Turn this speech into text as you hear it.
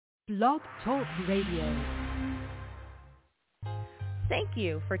Blog Talk Radio. Thank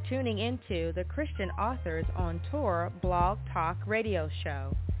you for tuning into the Christian Authors on Tour Blog Talk Radio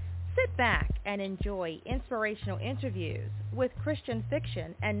Show. Sit back and enjoy inspirational interviews with Christian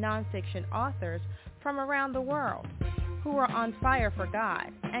fiction and nonfiction authors from around the world who are on fire for God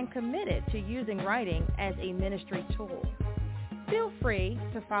and committed to using writing as a ministry tool. Feel free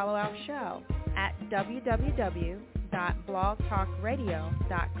to follow our show at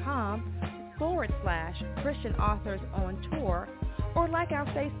www.blogtalkradio.com/Christian Authors on Tour, or like our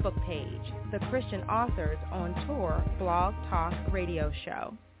Facebook page, the Christian Authors on Tour Blog Talk Radio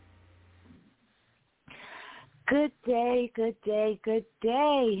Show. Good day, good day, good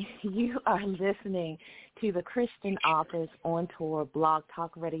day. You are listening to the Christian Authors on Tour Blog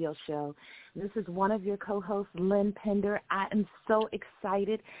Talk Radio Show. This is one of your co-hosts, Lynn Pender. I am so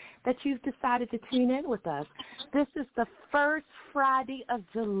excited that you've decided to tune in with us. This is the first Friday of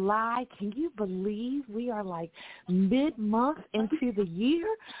July. Can you believe we are like mid-month into the year?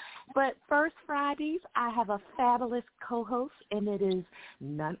 But first Fridays, I have a fabulous co-host, and it is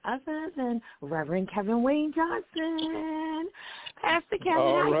none other than Reverend Kevin Wayne Johnson. Pastor Kevin,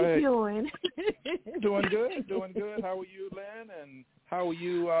 how are you doing? Doing good. How are you, Lynn? And how are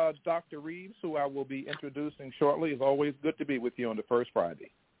you, Dr. Reeves, who I will be introducing shortly? It's always good to be with you on the first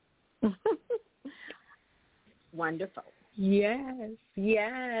Friday. Wonderful.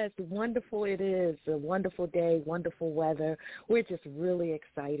 Yes, wonderful it is. A wonderful day, wonderful weather. We're just really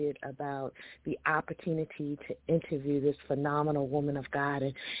excited about the opportunity to interview this phenomenal woman of God.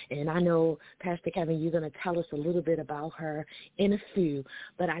 And I know, Pastor Kevin, you're going to tell us a little bit about her in a few,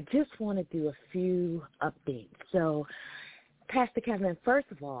 but I just want to do a few updates. So, Pastor Kevin,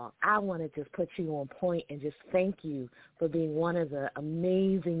 first of all, I want to just put you on point and just thank you for being one of the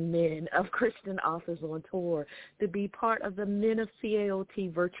amazing men of Christian Authors on Tour to be part of the Men of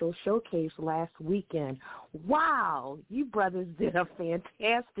CAOT virtual showcase last weekend. Wow, you brothers did a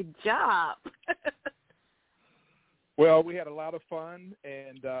fantastic job. Well, we had a lot of fun,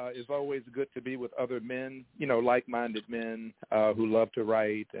 and it's always good to be with other men, like-minded men who love to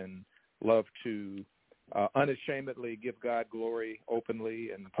write and love to unashamedly give God glory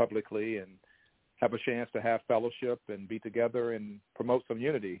openly and publicly, and have a chance to have fellowship and be together and promote some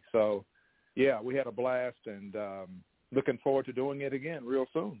unity. So, yeah, we had a blast, and looking forward to doing it again real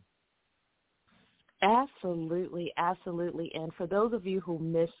soon. Absolutely. And for those of you who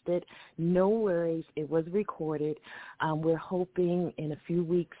missed it, no worries. It was recorded. We're hoping in a few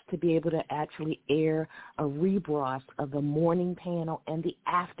weeks to be able to actually air a rebroadcast of the morning panel and the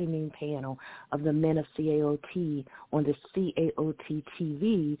afternoon panel of the Men of CAOT on the CAOT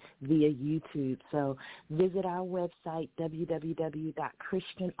TV via YouTube. So visit our website,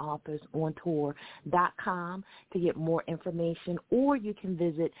 www.christianauthorsontour.com, to get more information, or you can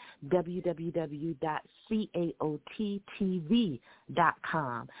visit www.CAOTTV.com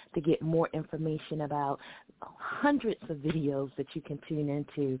to get more information about hundreds of videos that you can tune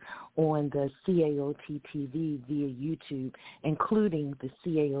into on the CAOT TV via YouTube, including the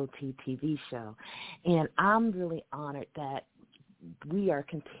CAOT TV show. And I'm really honored that we are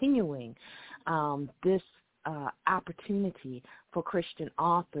continuing this opportunity for Christian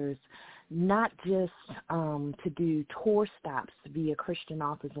authors, not just to do tour stops via Christian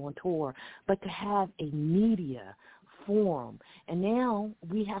Authors on Tour, but to have a media forum. And now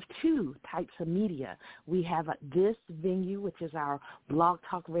we have two types of media. We have this venue, which is our Blog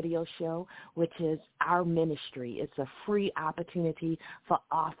Talk Radio show, which is our ministry. It's a free opportunity for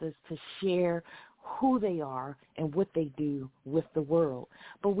authors to share who they are and what they do with the world.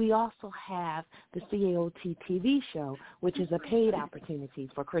 But we also have the CAOT TV show, which is a paid opportunity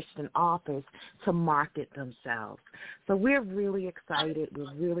for Christian authors to market themselves. So we're really excited.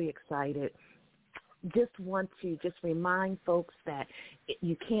 Just want to remind folks that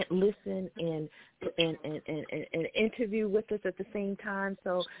you can't listen and interview with us at the same time.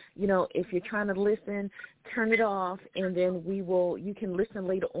 So, if you're trying to listen, turn it off, and then you can listen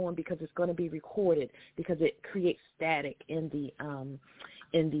later on, because it's going to be recorded, because it creates static in the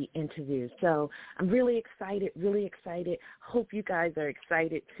interview. So I'm really excited. Hope you guys are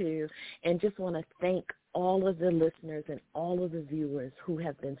excited too, and just want to thank all of the listeners and all of the viewers who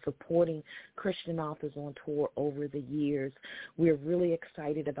have been supporting Christian Authors on Tour over the years. We're really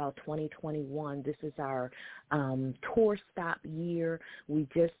excited about 2021. This is our tour stop year. We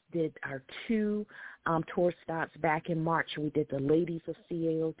just did our 2 tour stops back in March. We did the Ladies of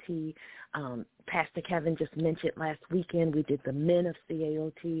CAOT. Pastor Kevin just mentioned last weekend we did the Men of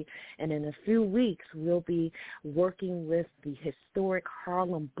CAOT. And in a few weeks, we'll be working with the historic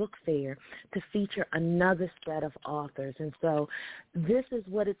Harlem Book Fair to feature another set of authors. And so this is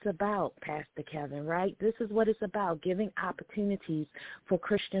what it's about, Pastor Kevin, right? This is what it's about, giving opportunities for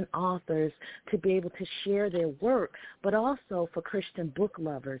Christian authors to be able to share their work, but also for Christian book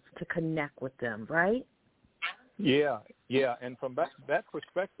lovers to connect with them, right? Yeah, and from that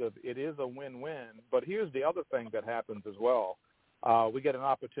perspective, it is a win-win. But here's the other thing that happens as well. We get an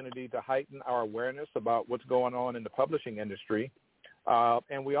opportunity to heighten our awareness about what's going on in the publishing industry,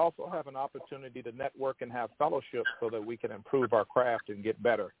 and we also have an opportunity to network and have fellowship so that we can improve our craft and get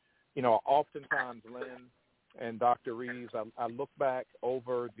better. You know, oftentimes, Lynn and Dr. Reeves, I look back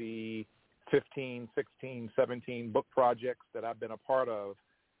over the 15, 16, 17 book projects that I've been a part of,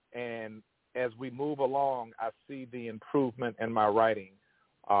 and as we move along, I see the improvement in my writing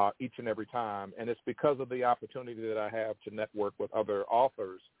each and every time, and it's because of the opportunity that I have to network with other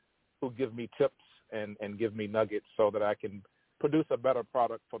authors who give me tips and give me nuggets so that I can produce a better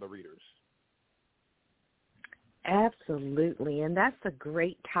product for the readers. Absolutely, and that's a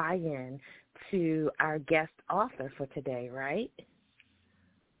great tie-in to our guest author for today, right?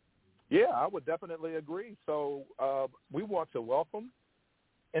 Yeah, I would definitely agree. So we want to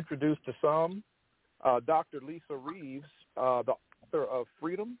introduce to some Dr. Lisa Reeves, the author of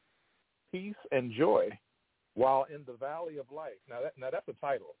Freedom, Peace, and Joy While in the Valley of Life. Now that's a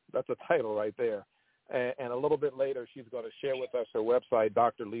title. That's a title right there. And a little bit later, she's going to share with us her website,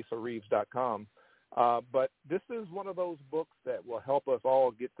 drlisareeves.com. But this is one of those books that will help us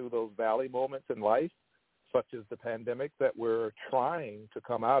all get through those valley moments in life, such as the pandemic that we're trying to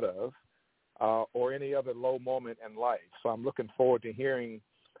come out of, or any other low moment in life. So I'm looking forward to hearing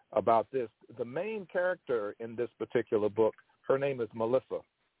about this. The main character in this particular book, her name is Melissa.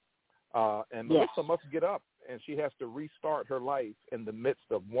 And Melissa must get up, and she has to restart her life in the midst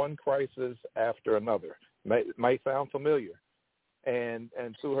of one crisis after another. Might sound familiar. And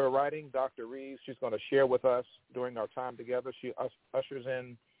through her writing, Dr. Reeves, she's going to share with us during our time together. She ushers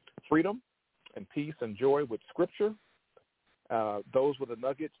in freedom and peace and joy with Scripture. Those were the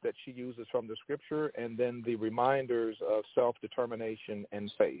nuggets that she uses from the Scripture, and then the reminders of self-determination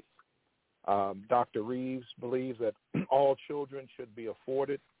and faith. Dr. Reeves believes that all children should be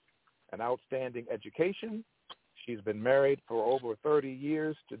afforded an outstanding education. She's been married for over 30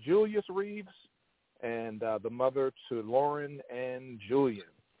 years to Julius Reeves, and the mother to Lauren and Julian.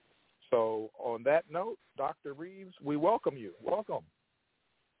 So on that note, Dr. Reeves, we welcome you. Welcome.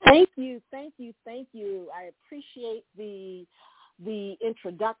 Thank you. I appreciate the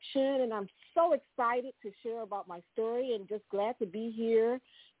introduction, and I'm so excited to share about my story and just glad to be here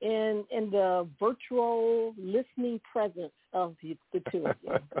in the virtual listening presence of the two of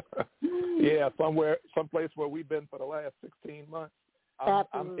you. Yeah, someplace where we've been for the last 16 months.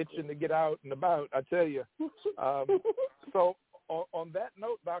 I'm itching to get out and about, I tell you. So on that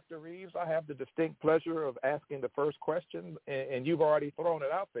note, Dr. Reeves, I have the distinct pleasure of asking the first question, and you've already thrown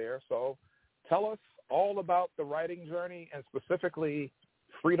it out there. So tell us all about the writing journey and specifically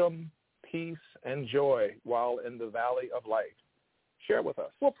freedom, peace, and joy while in the valley of life. Share with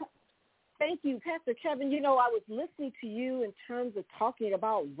us. Well, thank you, Pastor Kevin. You know, I was listening to you in terms of talking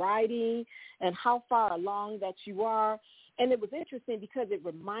about writing and how far along that you are. And it was interesting because it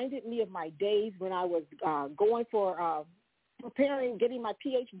reminded me of my days when I was going for getting my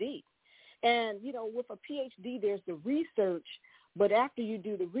PhD. And, you know, with a PhD, there's the research, but after you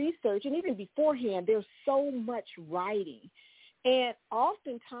do the research, and even beforehand, there's so much writing. And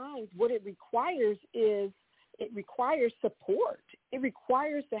oftentimes what it requires is support. It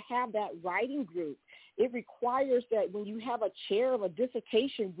requires to have that writing group. It requires that when you have a chair of a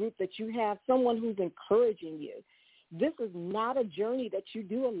dissertation group that you have someone who's encouraging you. This is not a journey that you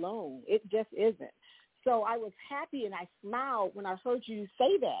do alone. It just isn't. So I was happy and I smiled when I heard you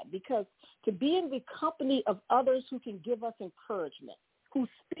say that, because to be in the company of others who can give us encouragement, who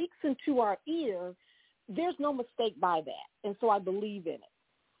speaks into our ear, there's no mistake by that. And so I believe in it.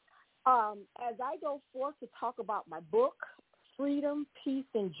 As I go forth to talk about my book, Freedom, Peace,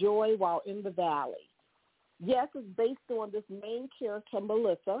 and Joy While in the Valley. Yes, it's based on this main character,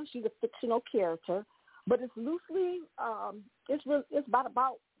 Melissa. She's a fictional character. But it's loosely, it's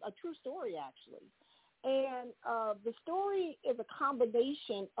about a true story, actually. And the story is a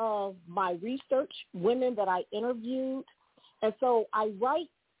combination of my research, women that I interviewed. And so I write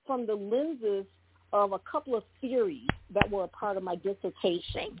from the lenses of a couple of theories that were a part of my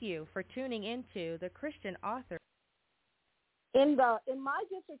dissertation. Thank you for tuning into the Christian Author. In my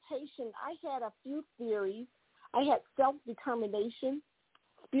dissertation, I had a few theories. I had self-determination,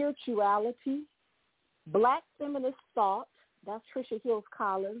 spirituality, Black feminist thought, that's Tricia Hills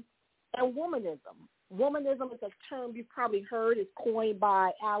Collins, and womanism. Womanism is a term you've probably heard. It's coined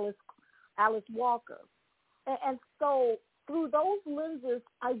by Alice Walker. And so through those lenses,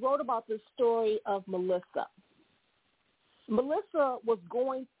 I wrote about the story of Melissa. Melissa was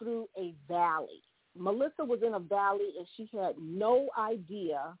going through a valley. Melissa was in a valley, and she had no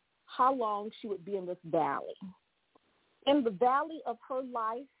idea how long she would be in this valley. In the valley of her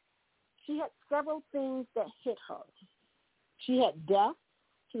life, she had several things that hit her. She had death.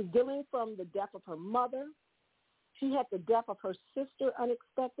 She was dealing from the death of her mother. She had the death of her sister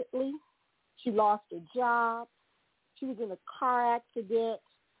unexpectedly. She lost her job. She was in a car accident.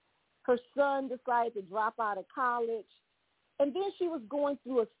 Her son decided to drop out of college. And then she was going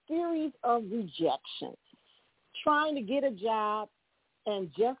through a series of rejections, trying to get a job and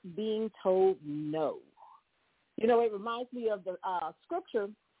just being told no. You know, it reminds me of the scripture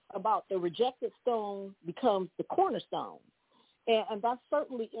about the rejected stone becomes the cornerstone. And that's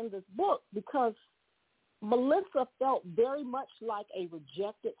certainly in this book because Melissa felt very much like a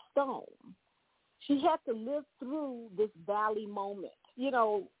rejected stone. She had to live through this valley moment. You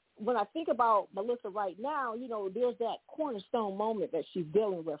know, when I think about Melissa right now, you know, there's that cornerstone moment that she's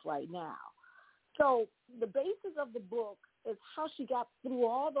dealing with right now. So the basis of the book is how she got through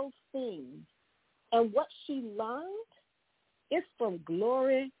all those things and what she learned. It's from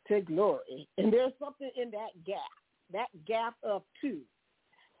glory to glory. And there's something in that gap of two.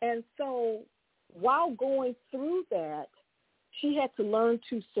 And so while going through that, she had to learn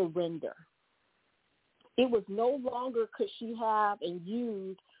to surrender. It was no longer could she have and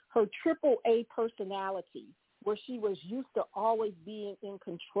use her AAA personality where she was used to always being in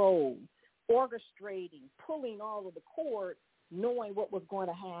control, orchestrating, pulling all of the cords, knowing what was going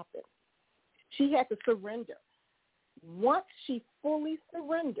to happen. She had to surrender. Once she fully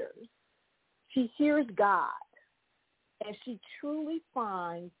surrenders, she hears God, and she truly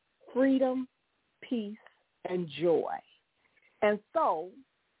finds freedom, peace, and joy. And so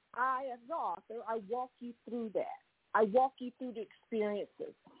I, as the author, I walk you through that. I walk you through the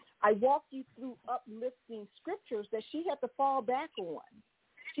experiences. I walk you through uplifting scriptures that she had to fall back on.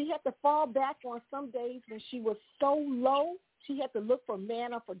 She had to fall back on some days when she was so low, she had to look for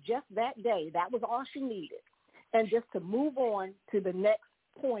manna for just that day. That was all she needed. And just to move on to the next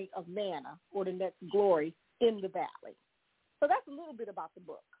point of manna or the next glory in the valley. So that's a little bit about the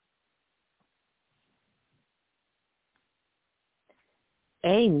book.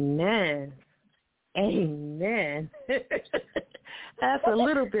 Amen. Amen. That's a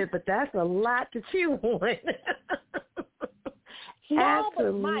little bit, but that's a lot to chew on.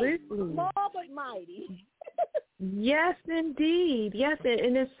 Absolutely. Small but mighty. Yes, indeed. Yes,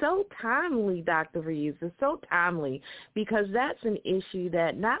 and it's so timely, Dr. Reeves. It's so timely because that's an issue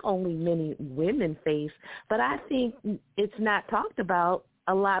that not only many women face, but I think it's not talked about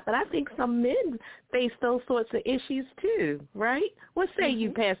a lot, but I think some men face those sorts of issues too, right? What say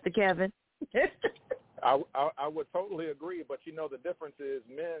you, Pastor Kevin? I would totally agree, but you know the difference is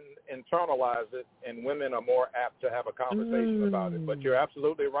men internalize it and women are more apt to have a conversation about it. But you're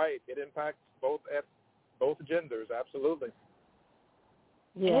absolutely right. It impacts both genders, absolutely.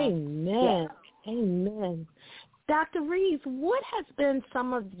 Yeah. Amen. Yeah. Amen. Dr. Reeves, what has been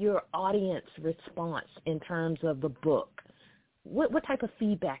some of your audience response in terms of the book? What type of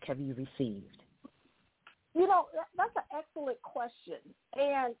feedback have you received? You know, that's an excellent question.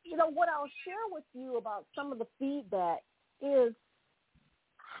 And, you know, what I'll share with you about some of the feedback is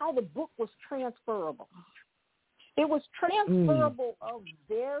how the book was transferable. It was transferable of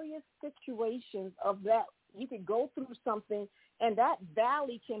various situations of that. You could go through something, and that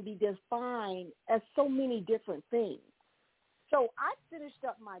valley can be defined as so many different things. So I finished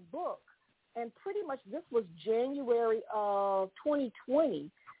up my book, and pretty much this was January of 2020,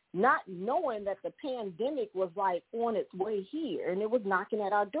 not knowing that the pandemic was like on its way here, and it was knocking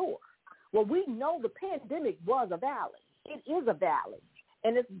at our door. Well, we know the pandemic was a valley. It is a valley,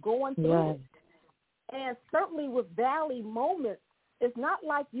 and it's going through it. And certainly with valley moments, it's not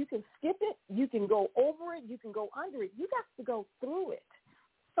like you can skip it, you can go over it, you can go under it. You got to go through it.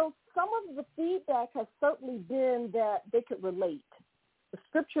 So some of the feedback has certainly been that they could relate. The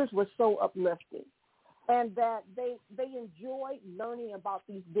scriptures were so uplifting, and that they enjoyed learning about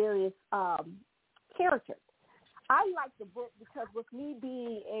these various characters. I like the book because with me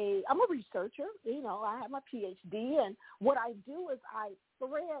being I'm a researcher, you know, I have my PhD, and what I do is I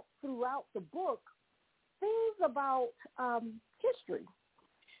thread throughout the book things about history.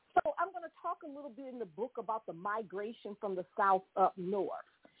 So I'm going to talk a little bit in the book about the migration from the South up north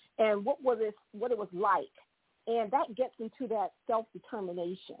and what it was like. And that gets into that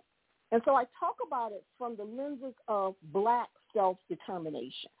self-determination. And so I talk about it from the lenses of Black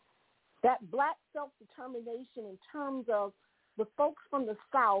self-determination. That Black self-determination in terms of the folks from the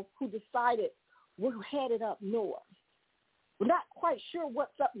South who decided we're headed up north. We're not quite sure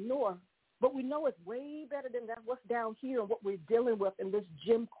what's up north, but we know it's way better than what's down here and what we're dealing with in this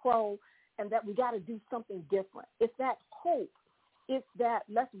Jim Crow, and that we got to do something different. It's that hope. It's that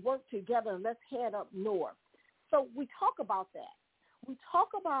let's work together and let's head up north. So we talk about that. We talk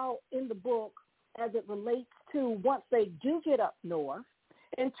about in the book as it relates to once they do get up north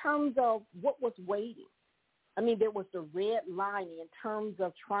in terms of what was waiting. I mean, there was the redlining in terms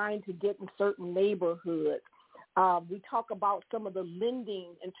of trying to get in certain neighborhoods. We talk about some of the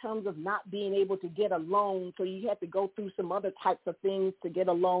lending in terms of not being able to get a loan, so you had to go through some other types of things to get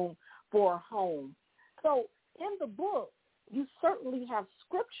a loan for a home. So in the book, you certainly have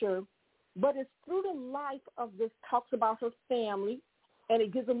scripture, but it's through the life of this, talks about her family, and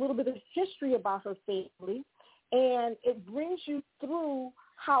it gives a little bit of history about her family, and it brings you through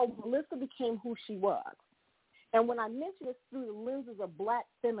how Melissa became who she was. And when I mention it through the lenses of Black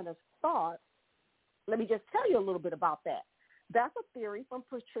feminist thought, let me just tell you a little bit about that. That's a theory from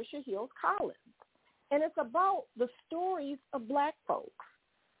Patricia Hill Collins, and it's about the stories of Black folks.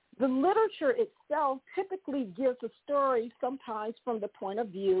 The literature itself typically gives a story sometimes from the point of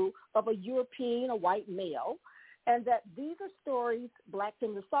view of a European, a white male, and that these are stories, Black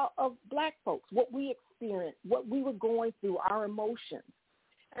feminist thought, of Black folks, what we experienced, what we were going through, our emotions.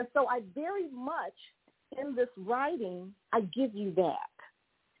 And so I very much, in this writing, I give you that.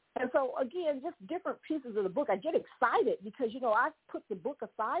 And so, again, just different pieces of the book. I get excited because, I put the book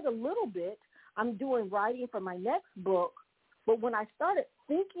aside a little bit. I'm doing writing for my next book. But when I started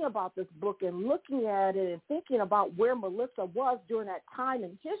thinking about this book and looking at it and thinking about where Melissa was during that time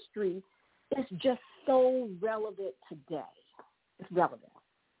in history, it's just so relevant today. It's relevant.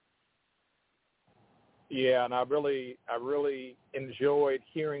 Yeah, and I really enjoyed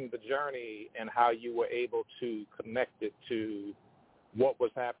hearing the journey and how you were able to connect it to what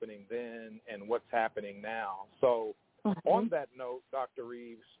was happening then and what's happening now. So on that note, Dr.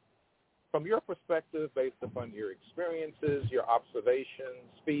 Reeves, from your perspective, based upon your experiences, your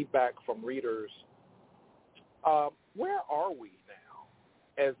observations, feedback from readers, where are we now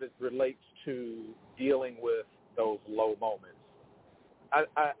as it relates to dealing with those low moments?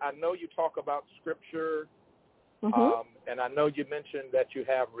 I know you talk about scripture, and I know you mentioned that you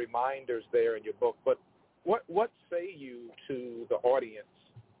have reminders there in your book, but what say you to the audience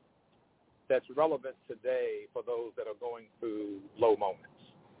that's relevant today for those that are going through low moments?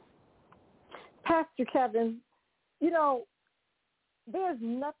 Pastor Kevin, there's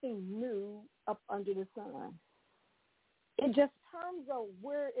nothing new up under the sun. In just terms of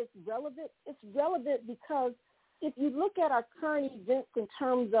where it's relevant because if you look at our current events in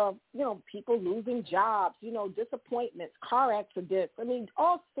terms of, people losing jobs, disappointments, car accidents,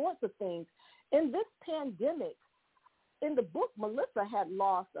 all sorts of things. In this pandemic, in the book, Melissa had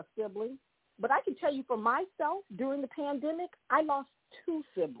lost a sibling. But I can tell you for myself, during the pandemic, I lost 2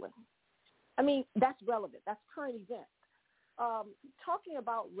 siblings. That's relevant. That's current events. Talking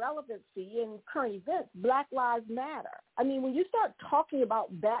about relevancy in current events, Black Lives Matter. When you start talking about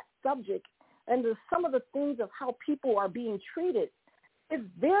that subject and some of the things of how people are being treated, it's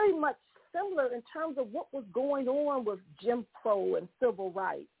very much similar in terms of what was going on with Jim Crow and civil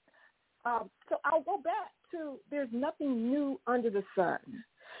rights. So I'll go back to there's nothing new under the sun.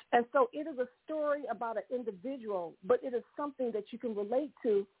 And so it is a story about an individual, but it is something that you can relate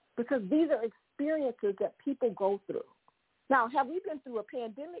to because these are experiences that people go through. Now, have we been through a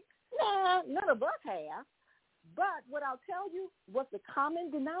pandemic? Nah, none of us have. But what I'll tell you, what's the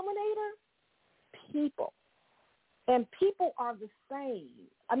common denominator? People. And people are the same.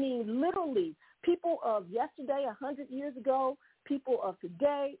 Literally, people of yesterday, 100 years ago, people of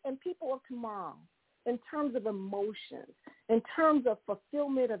today, and people of tomorrow, in terms of emotions, in terms of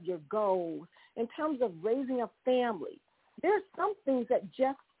fulfillment of your goals, in terms of raising a family. There's some things that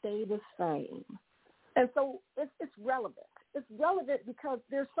just stay the same. And so it's relevant. It's relevant because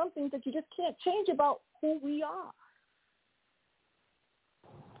there's some things that you just can't change about who we are.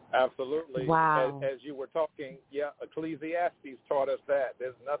 Absolutely. Wow. As you were talking, Ecclesiastes taught us that.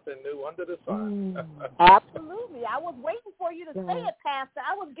 There's nothing new under the sun. Absolutely. I was waiting for you to say it, Pastor.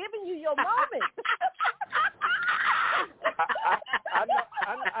 I was giving you your moment.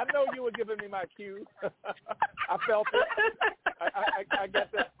 I know you were giving me my cue. I felt it. I guess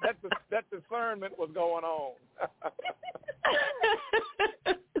that discernment was going on.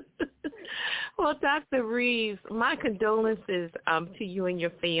 Well, Dr. Reeves, my condolences to you and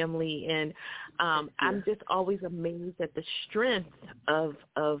your family, and I'm just always amazed at the strength of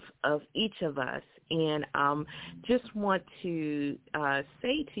each of us, and just want to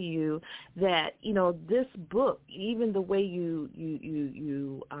say to you that this book, even the way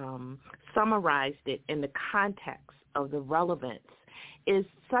you summarized it in the context of the relevance, is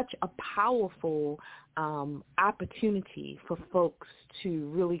such a powerful opportunity for folks to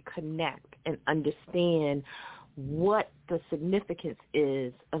really connect and understand what the significance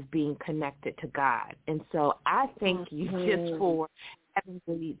is of being connected to God. And so I thank you just for having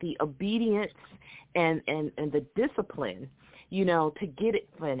the obedience and the discipline, to get it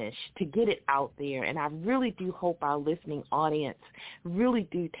finished, to get it out there. And I really do hope our listening audience really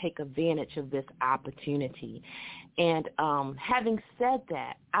do take advantage of this opportunity. And having said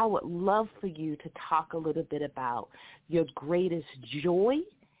that, I would love for you to talk a little bit about your greatest joy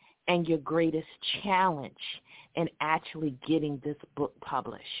and your greatest challenge in actually getting this book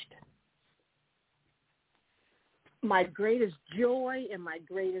published. My greatest joy and my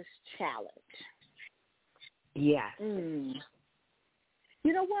greatest challenge. Yes.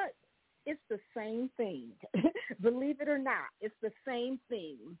 You know what? It's the same thing. Believe it or not, it's the same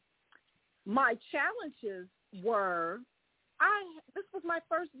thing. My challenges were, this was my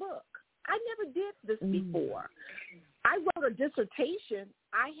first book. I never did this before. I wrote a dissertation.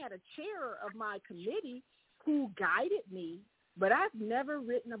 I had a chair of my committee who guided me, but I've never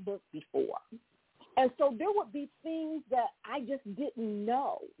written a book before. And so there would be things that I just didn't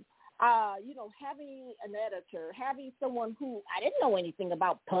know. Having an editor, having someone who I didn't know anything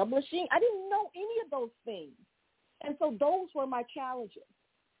about publishing. I didn't know any of those things. And so those were my challenges.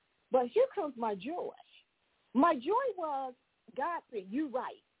 But here comes my joy. My joy was, God said, you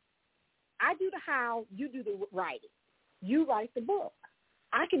write. I do the how, you do the writing. You write the book.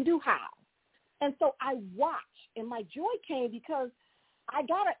 I can do how. And so I watched, and my joy came because I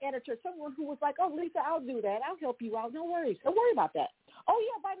got an editor, someone who was like, oh, Lisa, I'll do that. I'll help you out. No worries. Don't worry about that. Oh,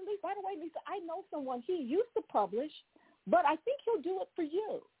 yeah, by the way, Lisa, I know someone. He used to publish, but I think he'll do it for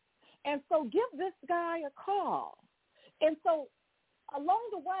you. And so give this guy a call. And so along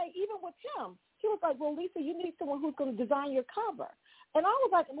the way, even with him, he was like, well, Lisa, you need someone who's going to design your cover. And I was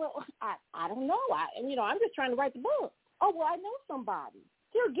like, well, I don't know. I'm just trying to write the book. Oh, well, I know somebody.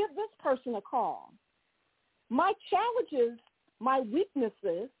 Here, give this person a call. My challenges, my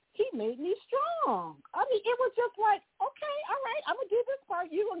weaknesses, he made me strong. It was just like, okay, all right, I'm going to do this part.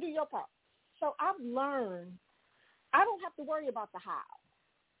 You're going to do your part. So I've learned I don't have to worry about the how.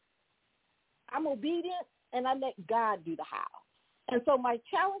 I'm obedient, and I let God do the how. And so my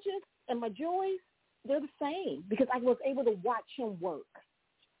challenges and my joys, they're the same because I was able to watch him work.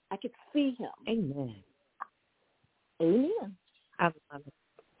 I could see him. Amen. Amen. I love it.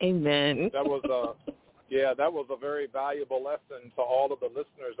 Amen. That was a very valuable lesson to all of the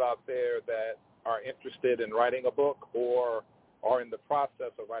listeners out there that are interested in writing a book or are in the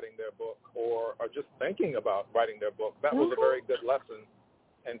process of writing their book or are just thinking about writing their book. That was a very good lesson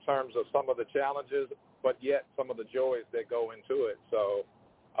in terms of some of the challenges, but yet some of the joys that go into it. So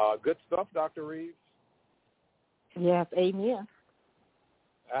good stuff, Dr. Reeves. Yes, amen.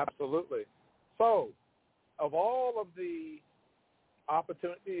 Absolutely. So of all of the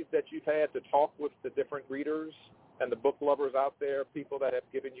opportunities that you've had to talk with the different readers and the book lovers out there, people that have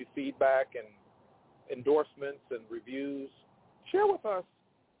given you feedback and endorsements and reviews, share with us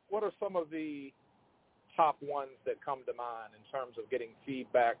what are some of the top ones that come to mind in terms of getting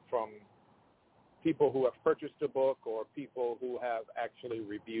feedback from people who have purchased a book or people who have actually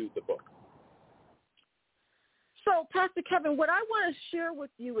reviewed the book. So, Pastor Kevin, what I want to share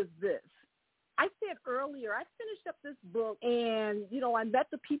with you is this. I said earlier, I finished up this book and, I met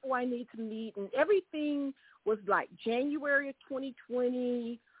the people I need to meet and everything was like January of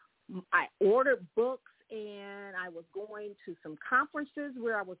 2020. I ordered books and I was going to some conferences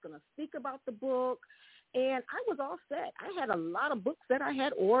where I was going to speak about the book and I was all set. I had a lot of books that I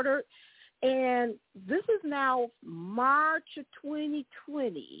had ordered and this is now March of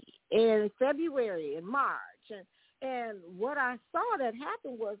 2020 and February and March. And what I saw that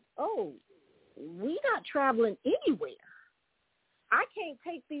happened was, we're not traveling anywhere. I can't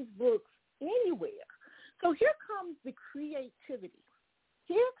take these books anywhere. So here comes the creativity.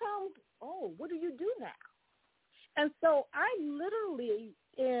 Here comes, what do you do now? And so I literally,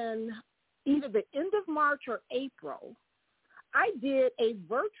 in either the end of March or April, I did a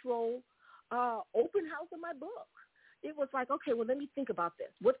virtual open house of my book. it was like, okay, well, let me think about this.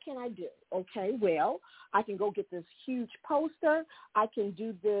 What can I do? Okay, well, I can go get this huge poster. I can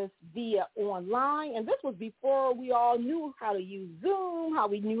do this via online. And this was before we all knew how to use Zoom, how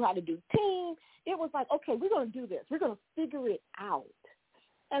we knew how to do Teams. It was like, okay, we're going to do this. We're going to figure it out.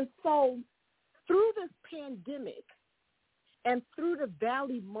 And so through this pandemic and through the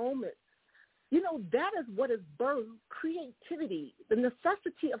valley moments, that is what has birthed creativity. The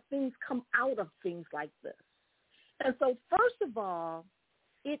necessity of things come out of things like this. And so first of all,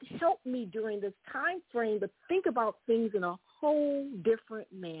 it helped me during this time frame to think about things in a whole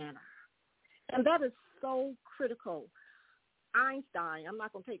different manner. And that is so critical. Einstein, I'm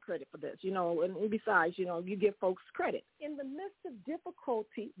not going to take credit for this, and besides, you give folks credit. In the midst of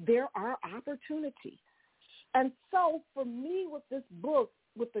difficulty, there are opportunities. And so for me with this book,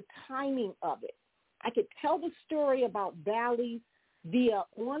 with the timing of it, I could tell the story about valleys via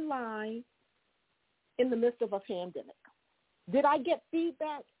online in the midst of a pandemic. Did I get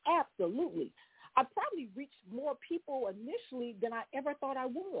feedback? Absolutely. I probably reached more people initially than I ever thought I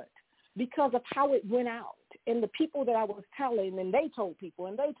would because of how it went out and the people that I was telling, and they told people,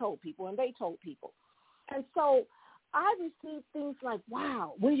 and they told people, and they told people. And so I received things like,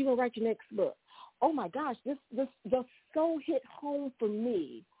 wow, when are you going to write your next book? Oh, my gosh, this just so hit home for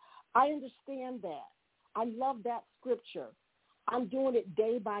me. I understand that. I love that scripture. I'm doing it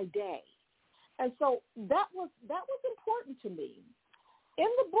day by day. And so that was important to me. In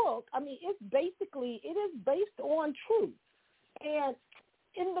the book, it is based on truth. And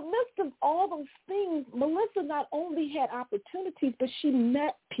in the midst of all those things, Melissa not only had opportunities, but she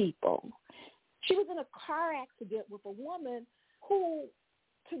met people. She was in a car accident with a woman who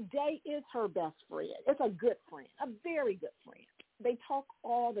today is her best friend. It's a good friend, a very good friend. They talk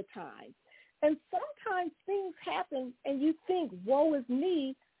all the time. And sometimes things happen and you think, woe is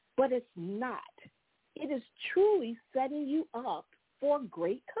me, but it's not. It is truly setting you up for a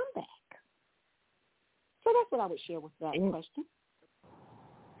great comeback. So that's what I would share with that question.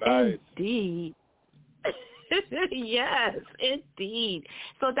 Nice. Indeed. Yes, indeed.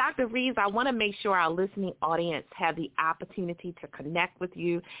 So, Dr. Reeves, I want to make sure our listening audience have the opportunity to connect with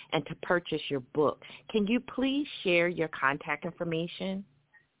you and to purchase your book. Can you please share your contact information?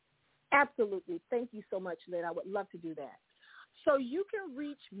 Absolutely. Thank you so much, Lynn. I would love to do that. So you can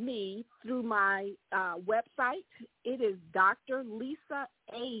reach me through my website. It is Dr. Lisa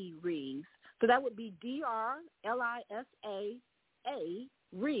A. Reeves. So that would be DrLisa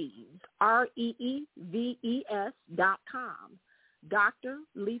Reeves, Reeves.com.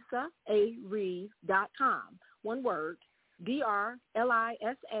 DrLisaAReeves.com. One word,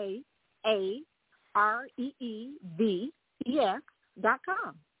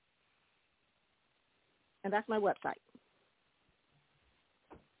 DrLisaAReeves.com. And that's my website.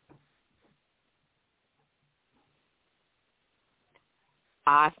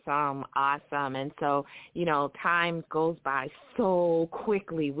 Awesome. And so, time goes by so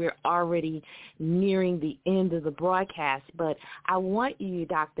quickly. We're already nearing the end of the broadcast, but I want you,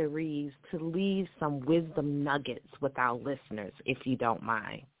 Dr. Reeves, to leave some wisdom nuggets with our listeners, if you don't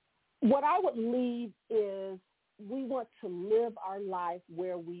mind. What I would leave is we want to live our life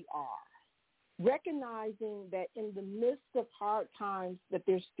where we are, recognizing that in the midst of hard times that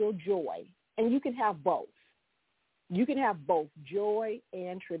there's still joy, and you can have both. You can have both joy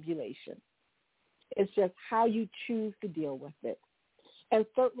and tribulation. It's just how you choose to deal with it. And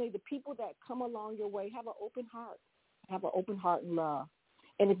certainly the people that come along your way have an open heart. Have an open heart and love.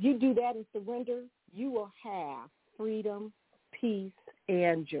 And if you do that and surrender, you will have freedom, peace,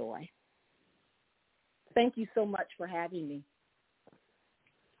 and joy. Thank you so much for having me.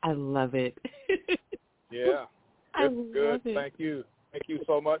 I love it. Yeah, it's good. It. Thank you. Thank you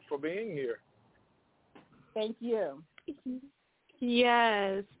so much for being here. Thank you.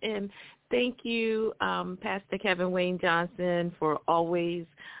 Yes, and thank you, Pastor Kevin Wayne Johnson, for always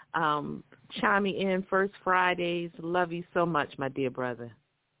chiming in First Fridays. Love you so much, my dear brother.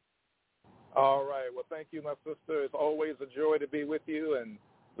 All right. Well, thank you, my sister. It's always a joy to be with you, and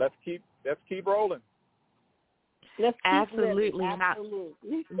let's keep rolling. Let's keep Absolutely. living.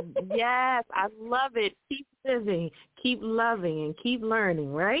 Absolutely. Yes, I love it. Keep living, keep loving, and keep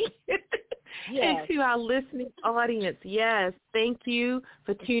learning, right? Yes. And to our listening audience, yes, thank you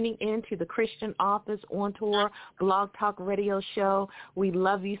for tuning in to the Christian Authors on Tour Blog Talk Radio Show. We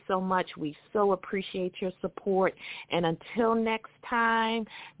love you so much. We so appreciate your support. And until next time,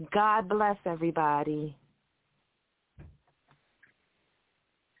 God bless everybody.